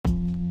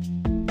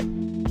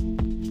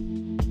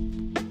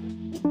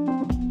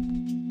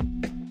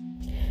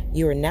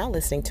You are now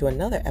listening to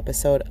another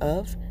episode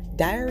of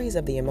Diaries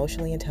of the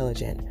Emotionally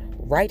Intelligent,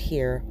 right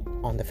here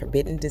on the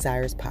Forbidden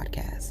Desires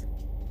podcast.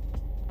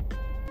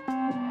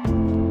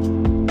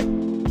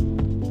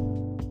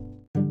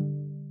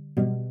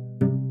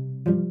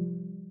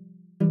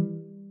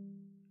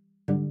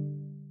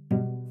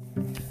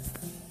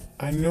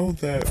 I know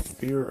that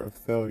fear of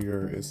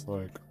failure is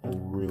like a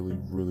really,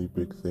 really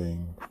big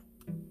thing.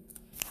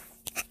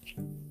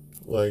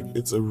 Like,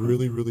 it's a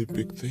really, really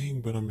big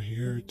thing, but I'm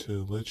here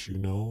to let you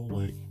know,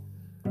 like,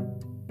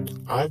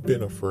 I've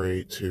been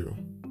afraid too.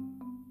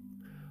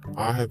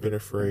 I have been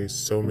afraid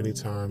so many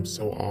times,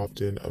 so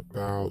often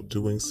about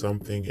doing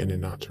something and it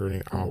not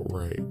turning out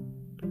right.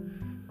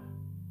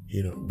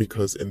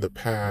 Because in the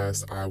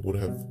past, I would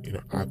have,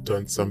 I've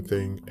done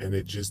something and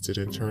it just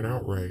didn't turn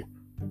out right?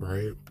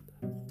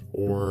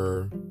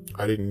 Or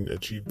I didn't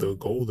achieve the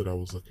goal that I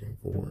was looking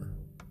for.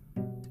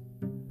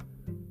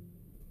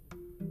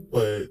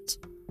 But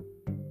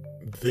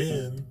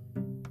then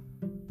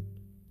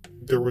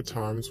there were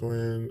times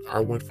when I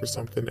went for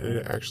something and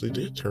it actually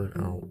did turn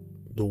out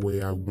the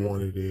way I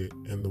wanted it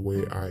and the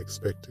way I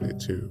expected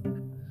it to.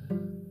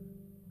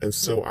 And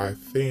so I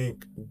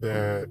think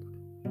that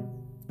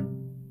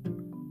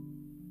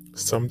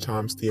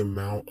sometimes the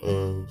amount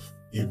of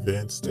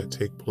events that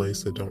take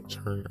place that don't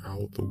turn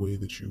out the way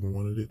that you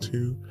wanted it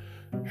to,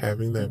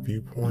 having that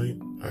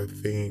viewpoint, I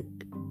think,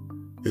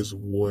 is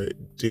what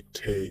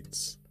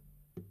dictates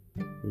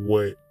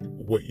what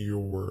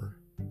you're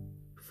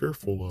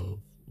fearful of.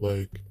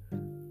 Like,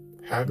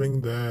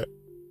 having that,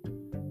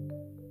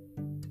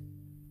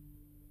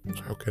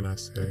 how can I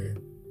say,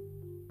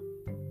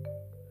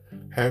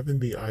 having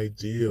the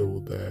ideal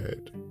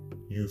that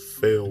you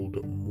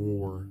failed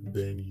more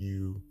than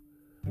you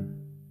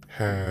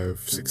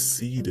have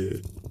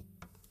succeeded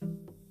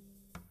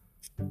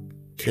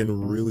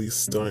can really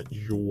stunt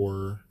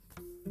your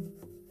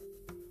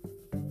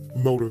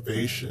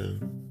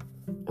motivation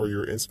or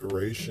your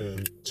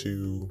inspiration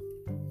to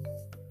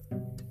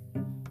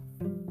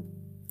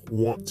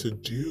want to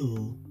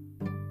do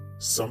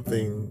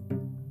something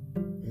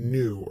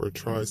new or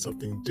try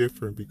something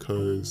different,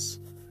 because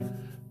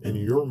in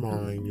your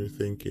mind you're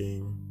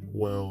thinking,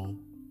 well,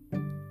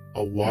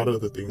 a lot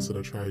of the things that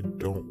I tried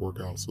don't work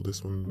out, so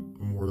this one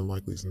more than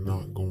likely is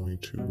not going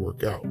to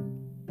work out.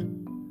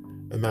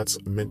 And that's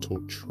a mental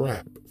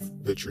trap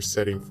that you're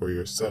setting for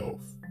yourself.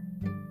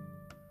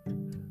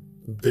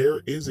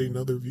 There is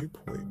another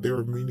viewpoint. There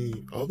are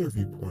many other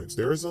viewpoints.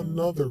 There is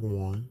another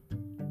one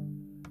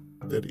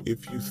that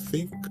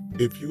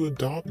if you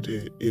adopt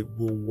it, it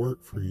will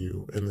work for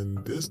you. And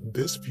then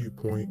this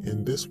viewpoint,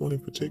 and this one in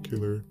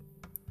particular,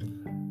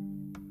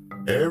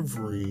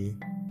 every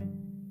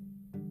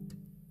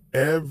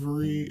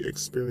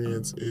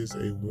experience is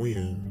a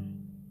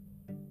win,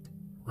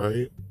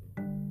 right?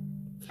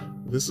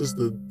 This is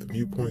the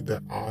viewpoint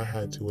that I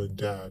had to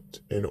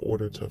adapt in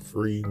order to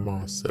free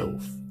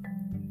myself,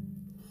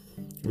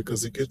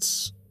 because it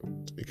gets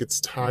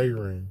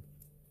tiring,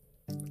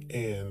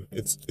 and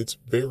it's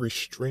very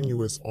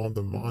strenuous on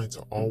the mind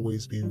to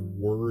always be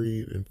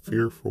worried and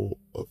fearful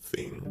of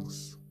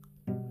things.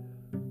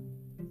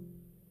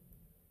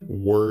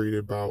 Worried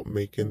about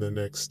making the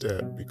next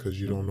step because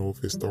you don't know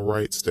if it's the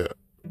right step.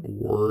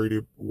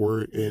 Worried,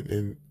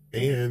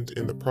 and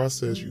in the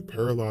process you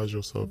paralyze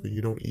yourself and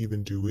you don't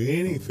even do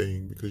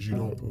anything because you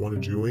don't want to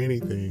do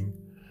anything,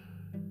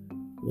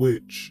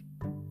 which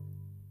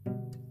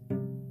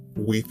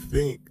we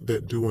think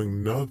that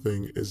doing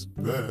nothing is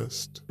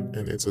best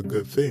and it's a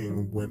good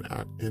thing, when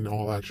in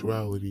all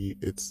actuality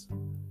it's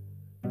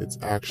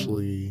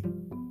actually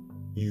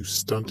you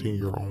stunting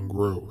your own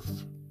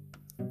growth.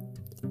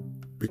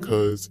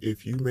 Because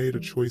if you made a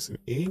choice in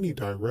any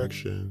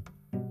direction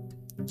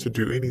to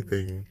do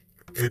anything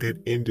and it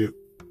ended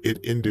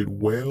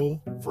well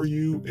for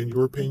you in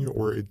your opinion,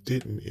 or it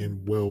didn't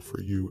end well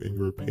for you in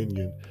your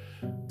opinion,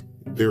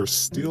 there's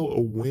still a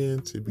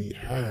win to be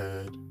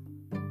had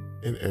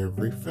in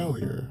every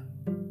failure.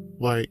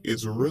 Like,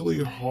 it's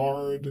really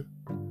hard.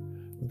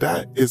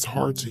 That is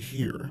hard to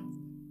hear.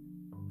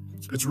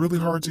 It's really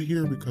hard to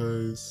hear,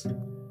 because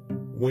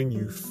when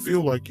you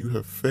feel like you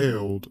have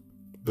failed,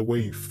 the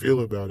way you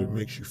feel about it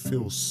makes you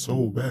feel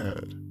so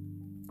bad.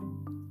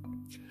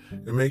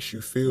 It makes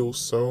you feel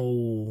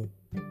so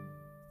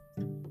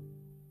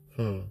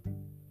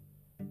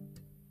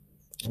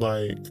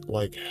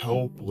like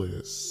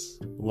helpless,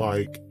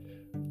 like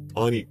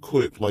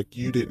unequipped, like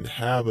you didn't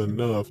have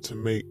enough to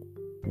make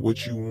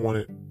what you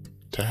wanted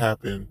to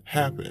happen,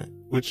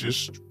 which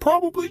is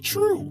probably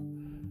true.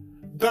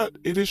 That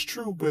it is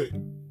true, but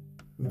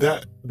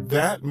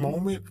that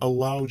moment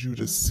allowed you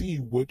to see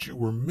what you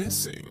were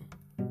missing,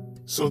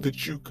 so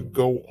that you could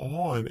go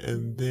on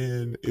and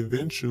then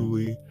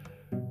eventually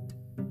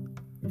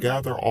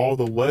gather all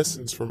the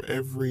lessons from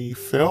every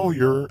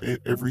failure,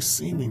 every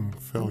seeming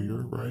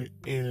failure, right?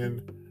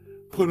 And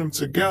put them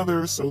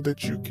together so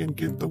that you can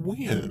get the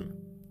win.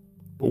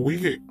 But we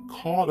get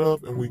caught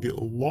up and we get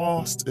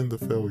lost in the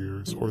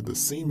failures, or the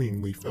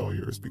seemingly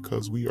failures,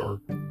 because we are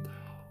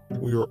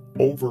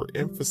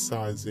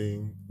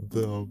overemphasizing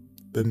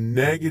the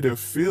negative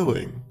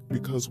feeling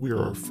because we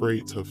are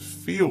afraid to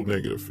feel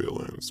negative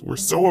feelings. We're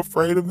so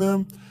afraid of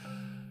them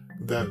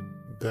that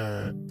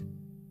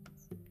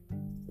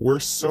we're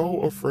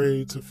so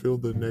afraid to feel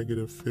the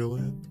negative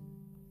feeling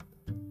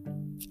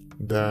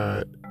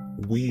that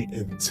we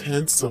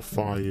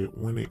intensify it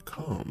when it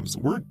comes.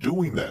 We're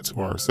doing that to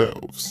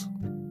ourselves.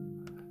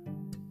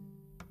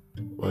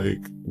 Like,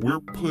 we're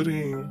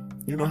putting,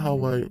 you know how,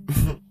 like,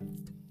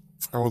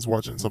 I was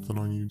watching something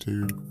on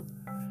YouTube,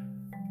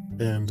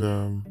 and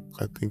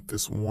I think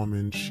this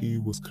woman, she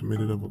was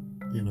convicted of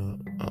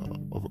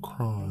a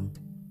crime.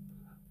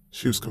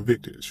 She was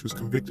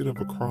convicted of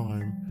a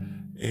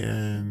crime,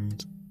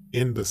 and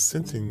in the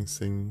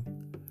sentencing,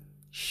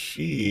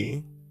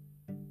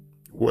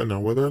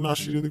 whether or not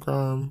she did the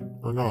crime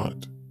or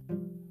not,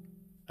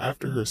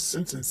 after her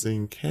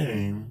sentencing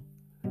came,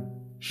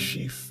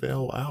 she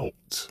fell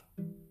out.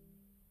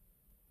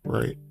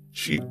 Right?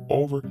 She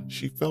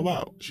fell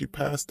out. She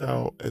passed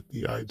out at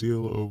the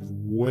ideal of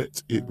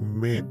what it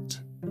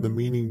meant, the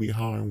meaning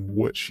behind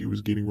what she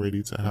was getting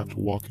ready to have to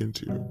walk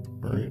into,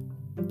 right?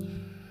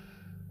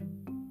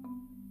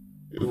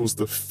 It was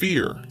the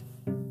fear.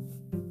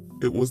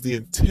 It was the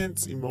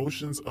intense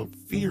emotions of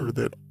fear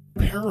that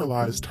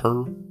paralyzed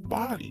her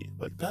body.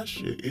 Like, that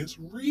shit is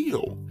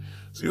real.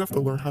 So you have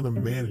to learn how to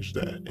manage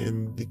that.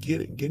 And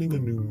getting a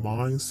new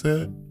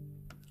mindset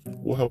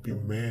will help you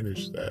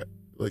manage that.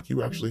 Like,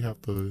 you actually have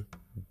to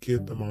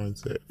get the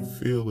mindset,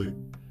 feel it,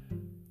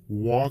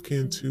 walk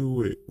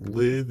into it,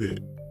 live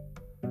it.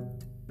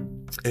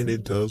 And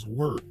it does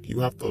work. You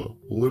have to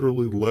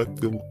literally let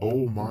the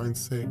old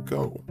mindset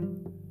go.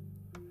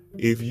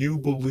 If you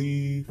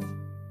believe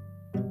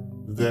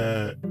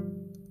that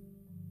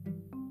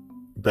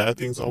bad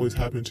things always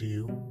happen to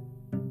you,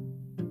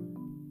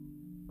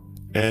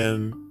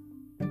 and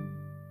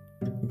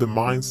the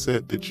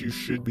mindset that you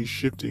should be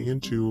shifting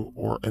into,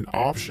 or an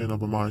option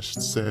of a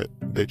mindset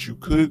that you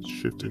could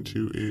shift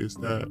into, is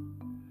that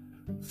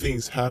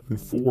things happen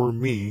for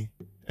me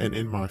and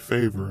in my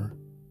favor,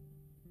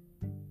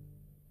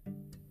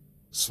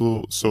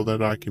 so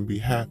that I can be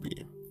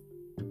happy,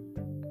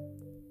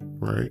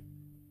 right?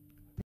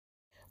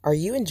 Are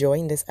you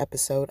enjoying this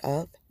episode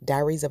of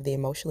Diaries of the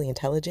Emotionally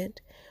Intelligent?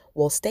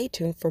 Well, stay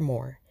tuned for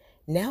more.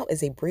 Now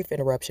is a brief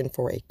interruption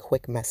for a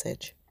quick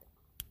message.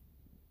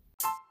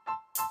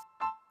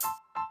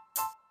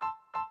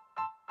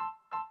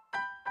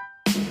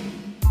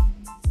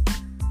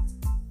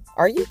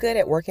 Are you good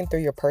at working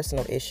through your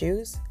personal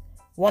issues?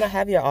 Want to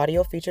have your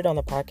audio featured on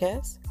the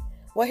podcast?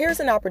 Well,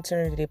 here's an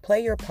opportunity to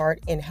play your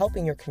part in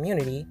helping your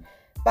community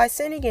by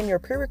sending in your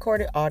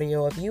pre-recorded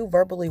audio of you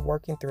verbally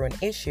working through an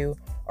issue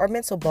or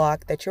mental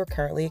block that you're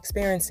currently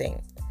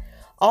experiencing.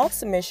 All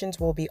submissions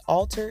will be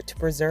altered to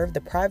preserve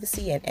the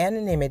privacy and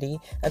anonymity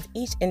of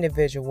each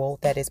individual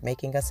that is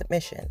making a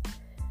submission.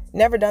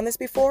 Never done this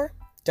before?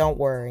 Don't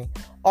worry.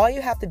 All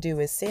you have to do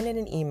is send in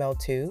an email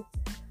to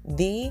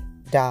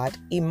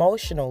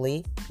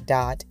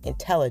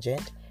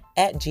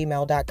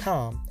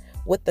the.emotionally.intelligent@gmail.com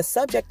with the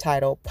subject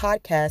title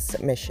Podcast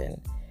Submission.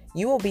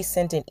 You will be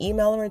sent an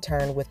email in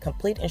return with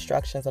complete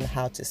instructions on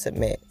how to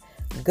submit.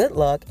 Good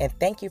luck, and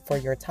thank you for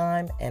your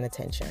time and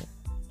attention.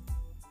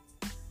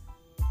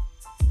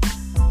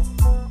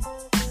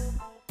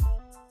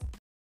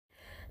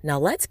 Now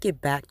let's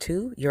get back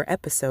to your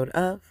episode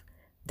of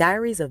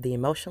Diaries of the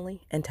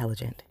Emotionally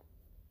Intelligent.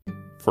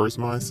 First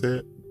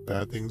mindset,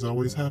 bad things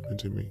always happen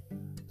to me.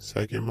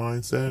 Second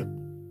mindset,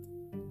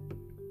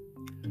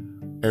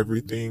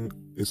 everything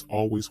is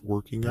always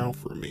working out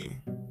for me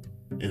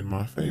in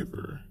my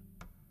favor.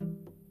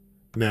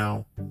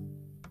 Now,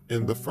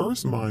 in the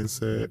first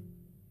mindset,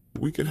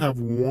 we could have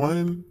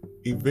one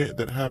event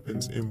that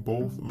happens in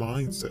both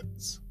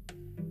mindsets.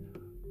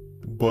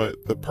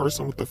 But the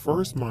person with the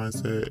first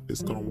mindset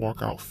is going to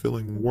walk out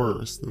feeling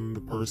worse than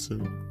the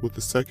person with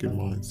the second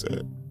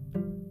mindset.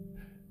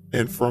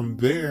 And from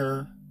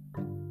there,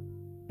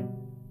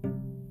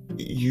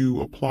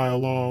 you apply a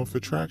law of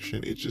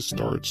attraction. It just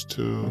starts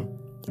to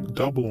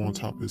double on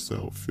top of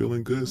itself.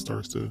 Feeling good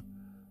starts to,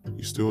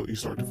 you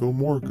start to feel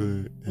more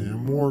good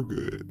and more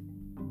good.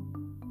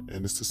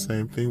 And it's the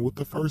same thing with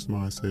the first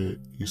mindset.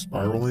 You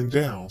spiraling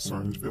down,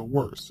 starting to feel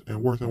worse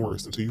and worse and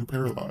worse until you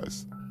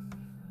paralyze.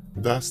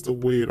 That's the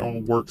way it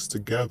all works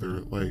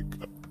together. Like,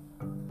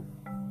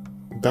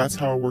 that's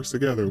how it works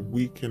together.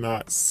 We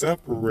cannot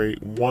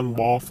separate one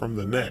law from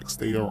the next.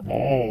 They are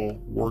all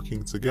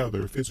working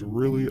together. If it's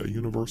really a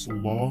universal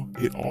law,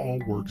 it all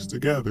works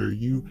together.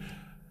 You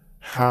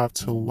have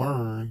to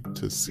learn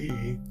to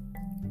see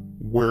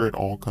where it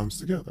all comes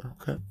together.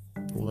 Okay?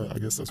 Well, I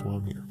guess that's why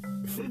I'm here.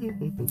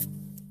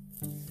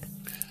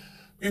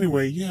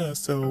 Anyway, yeah,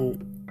 so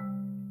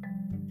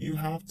you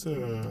have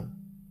to,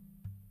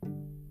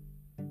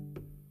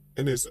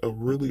 and it's a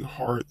really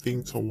hard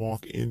thing to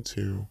walk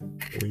into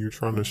when you're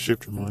trying to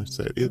shift your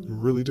mindset. It's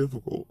really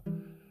difficult.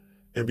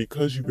 And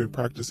because you've been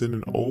practicing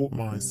an old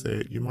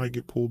mindset, you might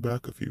get pulled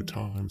back a few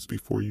times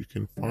before you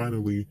can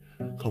finally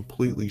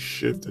completely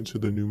shift into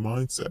the new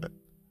mindset.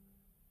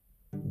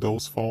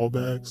 those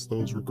fallbacks,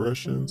 those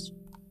regressions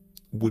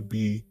would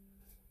be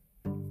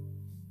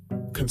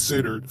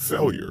considered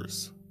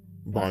failures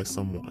by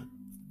someone.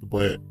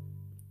 But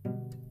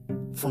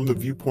from the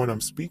viewpoint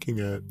I'm speaking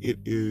at, it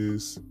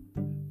is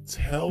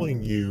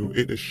telling you,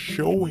 it is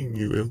showing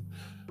you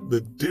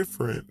the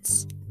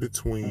difference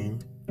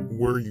between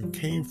where you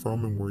came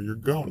from and where you're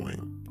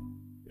going.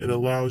 It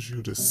allows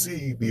you to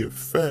see the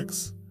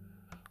effects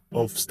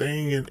of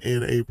staying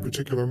in a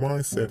particular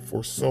mindset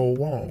for so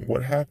long.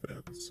 What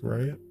happens,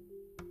 right?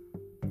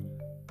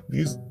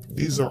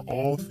 These are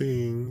all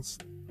things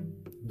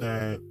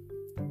that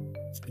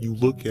you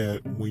look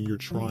at when you're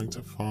trying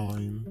to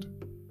find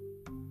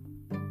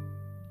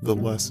the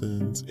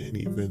lessons and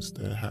events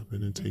that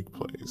happen and take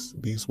place.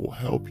 These will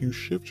help you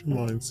shift your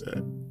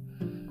mindset.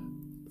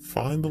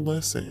 Find the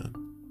lesson.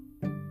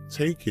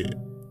 Take it.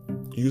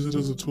 Use it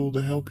as a tool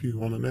to help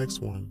you on the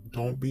next one.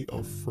 Don't be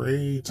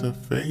afraid to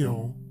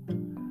fail,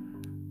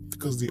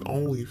 because the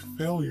only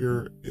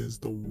failure is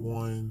the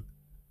one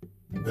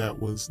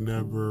that was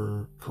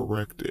never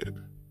corrected.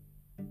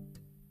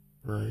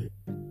 Right?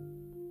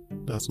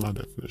 That's my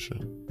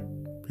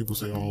definition. People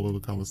say all of the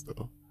kind of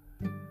stuff.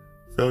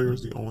 Failure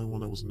is the only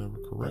one that was never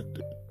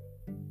corrected.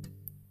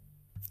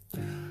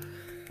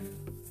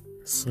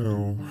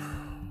 So,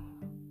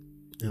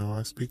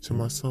 I speak to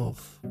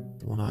myself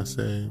when I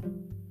say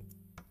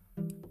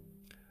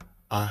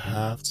I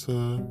have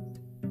to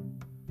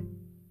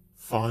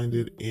find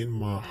it in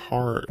my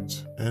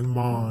heart and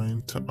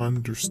mind to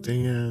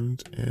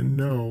understand and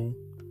know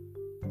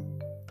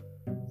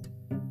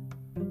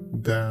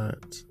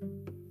that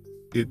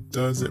it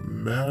doesn't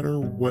matter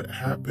what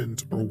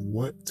happens or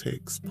what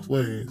takes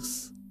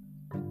place.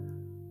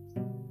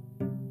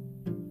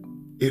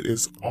 It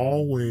is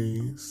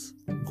always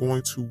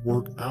going to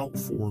work out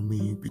for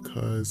me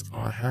because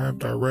I have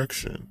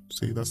direction.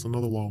 See, that's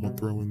another law I'm going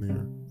to throw in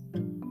there.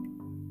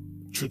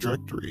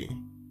 Trajectory.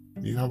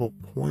 You have a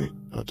point,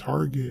 a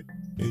target,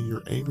 and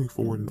you're aiming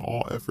for it, and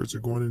all efforts are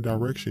going in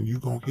direction. You're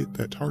going to hit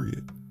that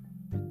target.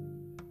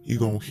 You're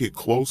going to hit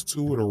close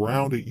to it,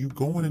 around it. You're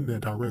going in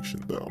that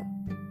direction, though.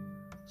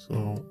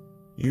 So,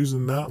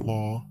 using that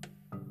law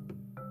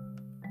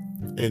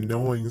and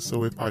knowing,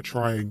 so if I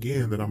try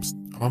again, that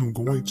I'm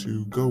going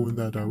to go in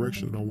that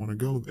direction that I want to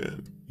go.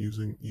 Then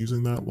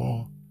using that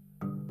law,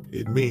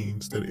 it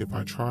means that if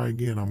I try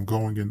again, I'm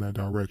going in that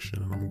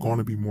direction, and I'm going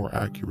to be more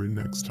accurate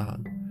next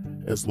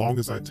time, as long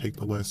as I take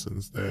the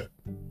lessons that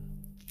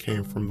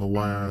came from the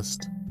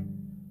last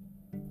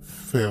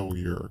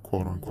failure,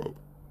 quote unquote.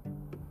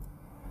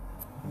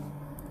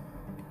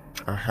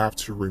 I have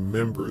to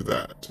remember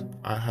that.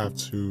 I have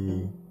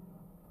to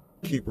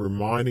keep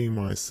reminding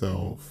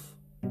myself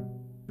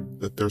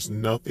that there's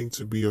nothing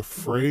to be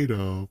afraid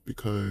of,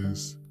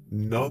 because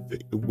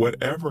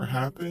whatever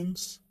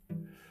happens,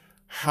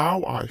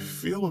 how I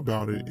feel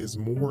about it is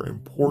more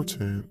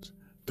important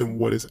than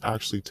what is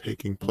actually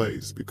taking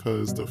place,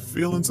 because the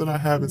feelings that I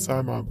have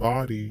inside my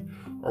body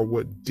are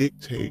what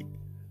dictate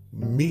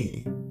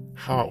me,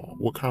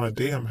 what kind of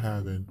day I'm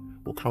having,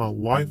 what kind of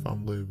life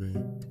I'm living,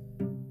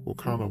 what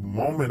kind of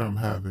moment I'm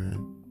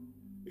having.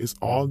 Is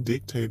all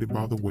dictated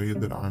by the way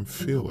that I'm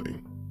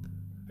feeling.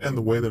 And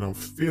the way that I'm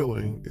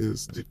feeling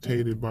is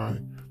dictated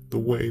by the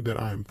way that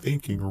I'm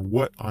thinking, or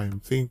what I'm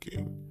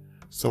thinking.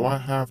 So I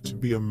have to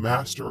be a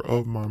master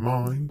of my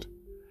mind,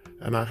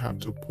 and I have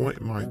to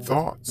point my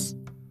thoughts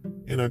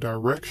in a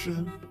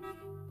direction.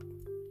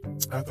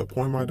 I have to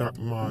point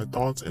my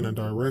thoughts in a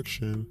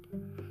direction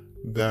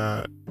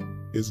that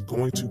is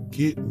going to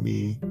get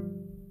me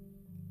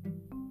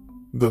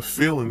the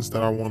feelings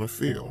that I want to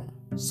feel.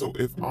 So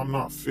if I'm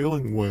not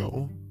feeling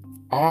well,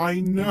 I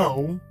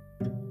know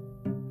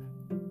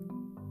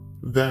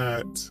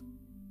that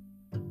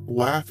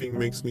laughing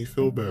makes me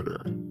feel better.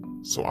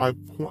 So I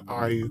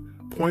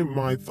point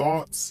my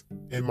thoughts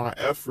and my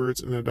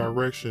efforts in a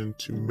direction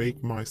to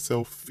make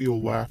myself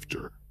feel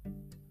laughter.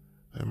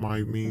 That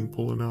might mean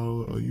pulling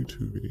out a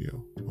YouTube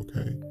video,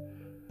 okay?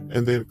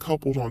 And then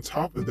coupled on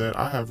top of that,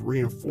 I have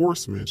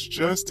reinforcements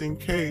just in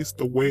case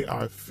the way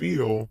I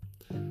feel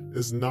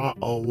is not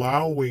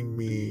allowing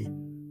me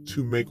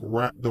to make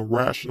the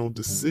rational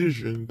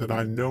decision that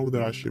I know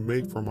that I should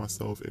make for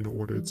myself in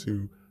order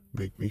to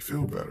make me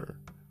feel better.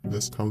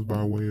 This comes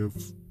by way of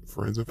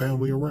friends and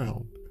family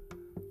around.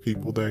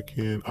 People that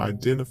can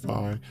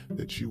identify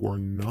that you are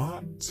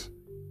not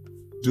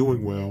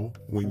doing well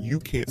when you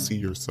can't see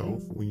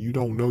yourself, when you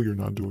don't know you're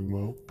not doing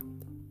well.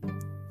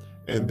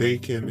 And they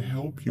can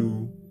help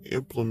you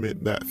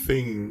implement that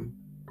thing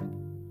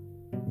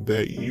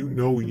that you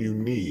know you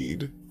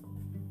need,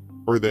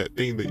 or that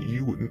thing that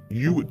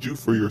you would do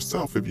for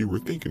yourself if you were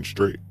thinking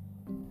straight,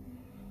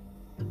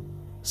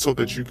 so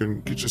that you can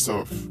get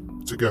yourself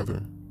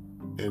together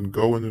and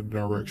go in the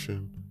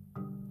direction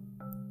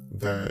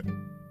that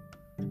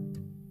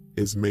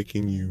is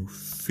making you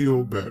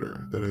feel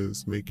better, that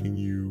is making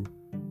you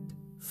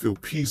feel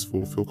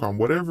peaceful, feel calm,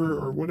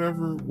 whatever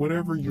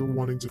you're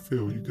wanting to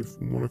feel. You could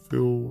want to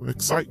feel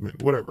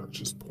excitement, whatever.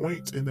 Just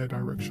point in that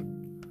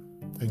direction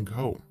and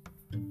go.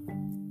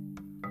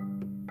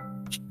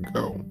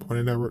 go. Point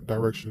in that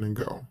direction and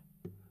go.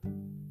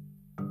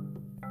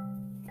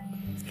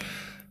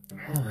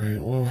 All right,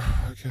 well,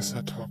 I guess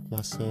I talked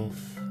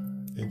myself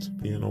into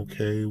being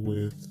okay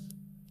with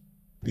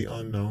the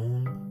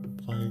unknown.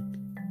 Like,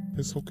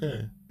 it's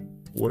okay.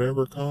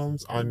 Whatever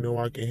comes, I know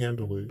I can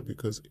handle it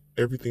because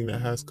everything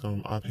that has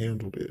come, I've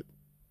handled it.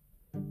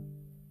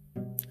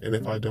 And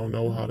if I don't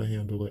know how to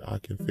handle it, I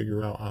can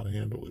figure out how to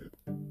handle it.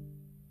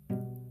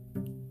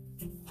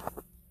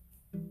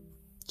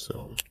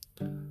 So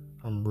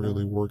I'm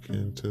really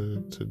working to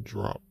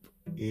drop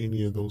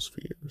any of those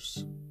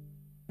fears.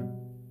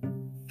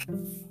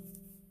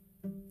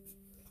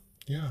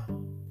 Yeah,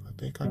 I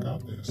think I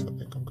got this. I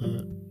think I'm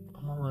good.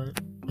 I'm all right.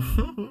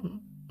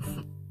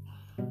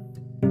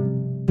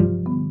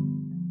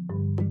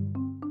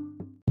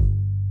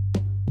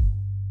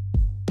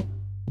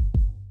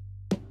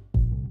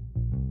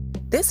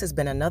 This has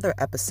been another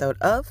episode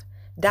of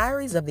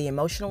Diaries of the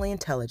Emotionally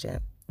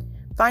Intelligent.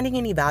 Finding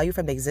any value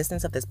from the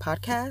existence of this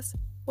podcast?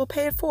 Well,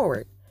 pay it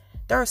forward.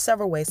 There are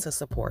several ways to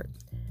support.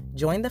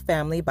 Join the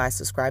family by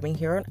subscribing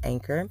here on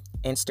Anchor,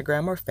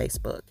 Instagram, or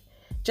Facebook.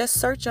 Just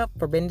search up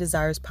Forbidden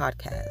Desires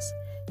Podcast.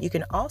 You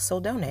can also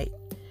donate.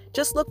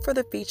 Just look for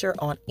the feature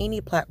on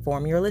any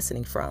platform you're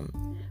listening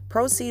from.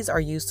 Proceeds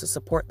are used to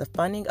support the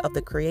funding of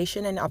the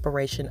creation and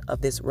operation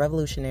of this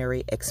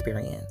revolutionary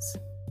experience.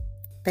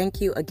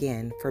 Thank you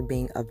again for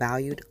being a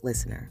valued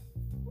listener.